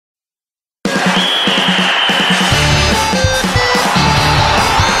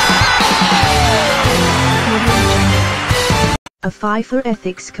A FIFA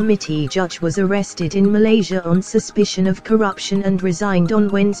Ethics Committee judge was arrested in Malaysia on suspicion of corruption and resigned on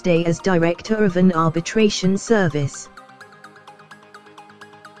Wednesday as director of an arbitration service.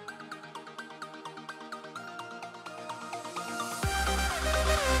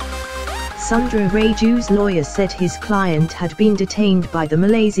 Sundra Rajoo's lawyer said his client had been detained by the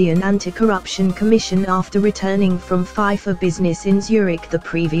Malaysian Anti-Corruption Commission after returning from FIFA business in Zurich the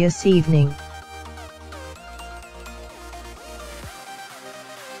previous evening.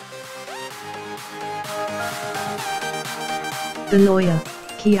 The lawyer,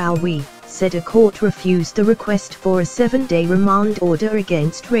 Kiao Wee, said a court refused the request for a 7-day remand order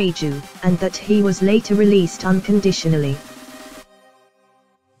against Rajoo, and that he was later released unconditionally.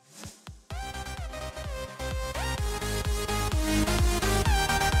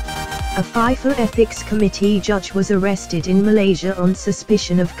 A FIFA Ethics Committee judge was arrested in Malaysia on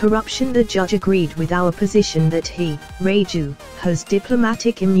suspicion of corruption. The judge agreed with our position that he, Rajoo, has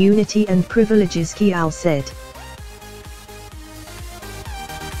diplomatic immunity and privileges, Kiao said.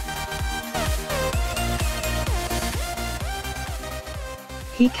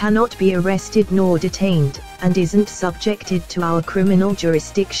 He cannot be arrested nor detained, and isn't subjected to our criminal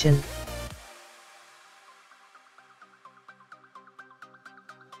jurisdiction.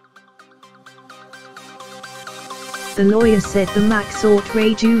 The lawyer said the MAC sought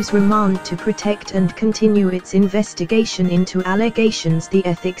Rajoo's remand to protect and continue its investigation into allegations the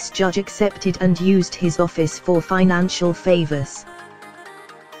ethics judge accepted and used his office for financial favors.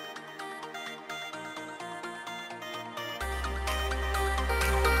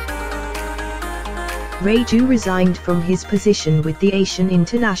 Rajoo resigned from his position with the Asian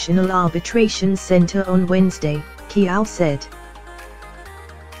International Arbitration Center on Wednesday, Kiao said.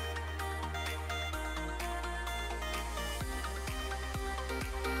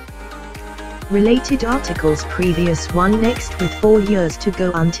 Related articles previous one next with 4 years to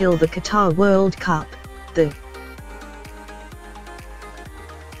go until the Qatar World Cup, the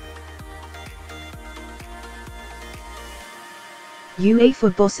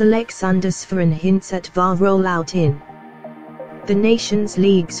UEFA boss Alexander Sundra hints at VAR rollout in the Nations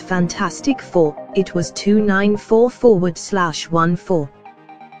League's Fantastic Four. It was 294/14.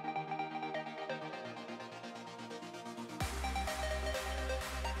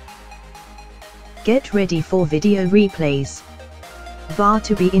 Get ready for video replays. VAR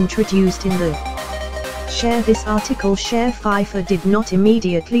to be introduced in the Share this article. Share. FIFA did not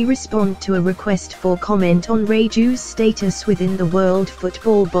immediately respond to a request for comment on Rajoo's status within the world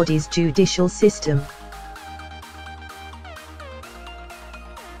football body's judicial system.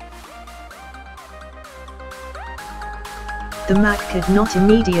 The MAC could not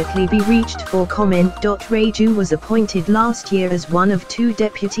immediately be reached for comment. Rajoo was appointed last year as one of 2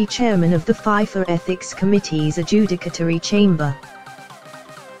 deputy chairmen of the FIFA Ethics Committee's adjudicatory chamber.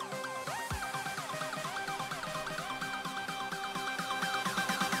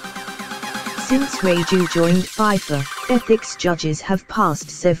 Since Rajoo joined FIFA, ethics judges have passed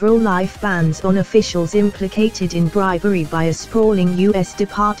several life bans on officials implicated in bribery by a sprawling U.S.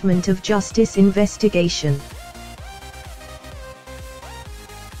 Department of Justice investigation.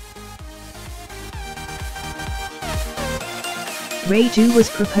 Rajoo was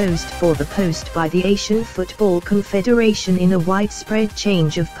proposed for the post by the Asian Football Confederation in a widespread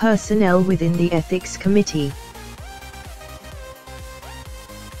change of personnel within the Ethics Committee.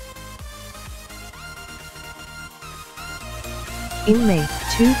 In May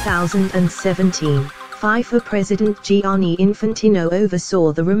 2017, FIFA President Gianni Infantino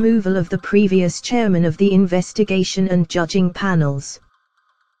oversaw the removal of the previous chairman of the investigation and judging panels.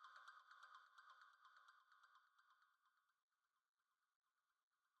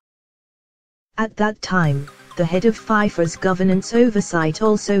 At that time, the head of FIFA's governance oversight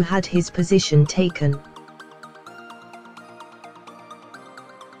also had his position taken.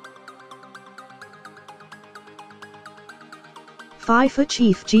 FIFA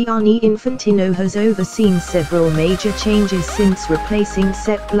chief Gianni Infantino has overseen several major changes since replacing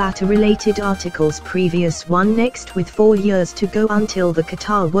Sepp Blatter. Related articles previous one next with 4 years to go until the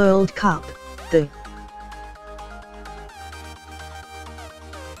Qatar World Cup, the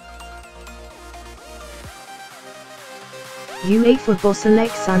UEFA boss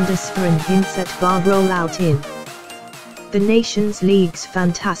Alexander Sundra hints at VAR rollout in the Nations League's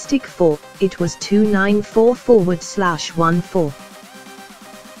Fantastic Four. It was 294/14.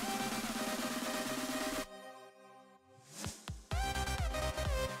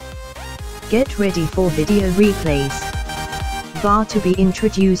 Get ready for video replays. VAR to be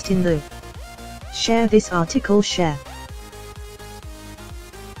introduced in the Share this article. Share.